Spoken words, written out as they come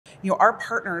our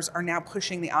partners are now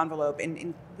pushing the envelope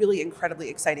in really incredibly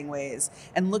exciting ways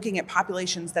and looking at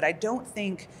populations that I don't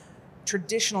think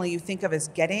traditionally you think of as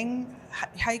getting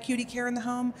high acuity care in the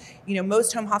home.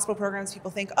 Most home hospital programs, people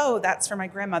think, oh, that's for my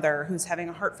grandmother who's having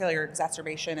a heart failure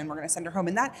exacerbation and we're going to send her home.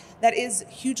 And that is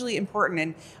hugely important.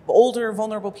 And older,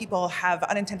 vulnerable people have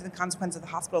unintended consequences of the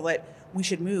hospital that we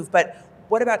should move. But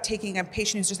what about taking a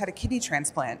patient who's just had a kidney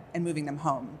transplant and moving them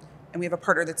home? And we have a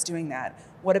partner that's doing that.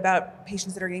 What about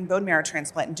patients that are getting bone marrow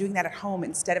transplant and doing that at home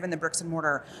instead of in the bricks and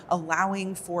mortar,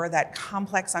 allowing for that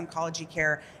complex oncology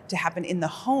care to happen in the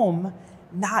home,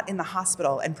 not in the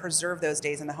hospital, and preserve those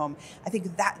days in the home? I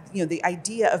think that, the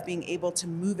idea of being able to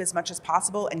move as much as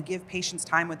possible and give patients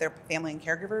time with their family and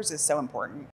caregivers is so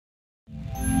important.